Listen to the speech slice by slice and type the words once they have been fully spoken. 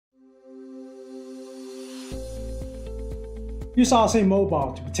Use Ahsay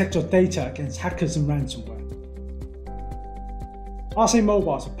Mobile to protect your data against hackers and ransomware. Ahsay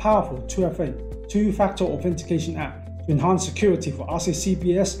Mobile is a powerful 2FA, two-factor authentication app to enhance security for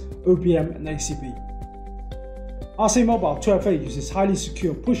AhsayCBS, OBM, and ACB. Ahsay Mobile 2FA uses highly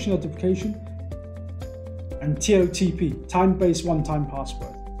secure push notification and TOTP, time-based one-time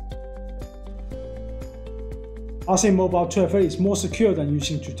password. Ahsay Mobile 2FA is more secure than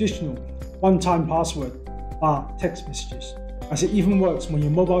using traditional one-time password bar text messages, as it even works when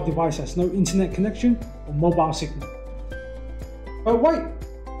your mobile device has no internet connection or mobile signal. But wait,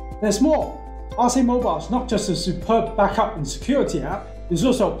 there's more! Ahsay Mobile is not just a superb backup and security app, it's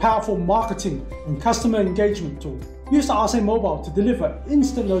also a powerful marketing and customer engagement tool. Use Ahsay Mobile to deliver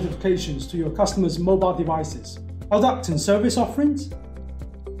instant notifications to your customers' mobile devices, product and service offerings,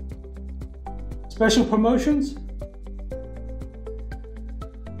 special promotions,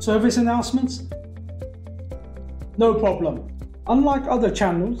 service announcements. No problem. Unlike other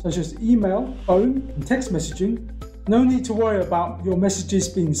channels such as email, phone, and text messaging, no need to worry about your messages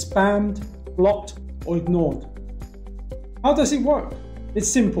being spammed, blocked, or ignored. How does it work? It's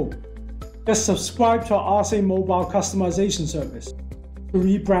simple. Just subscribe to our Ahsay Mobile customization service to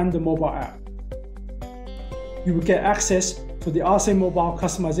rebrand the mobile app. You will get access to the Ahsay Mobile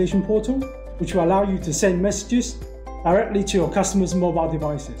customization portal, which will allow you to send messages directly to your customers' mobile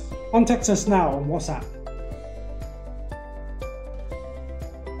devices. Contact us now on WhatsApp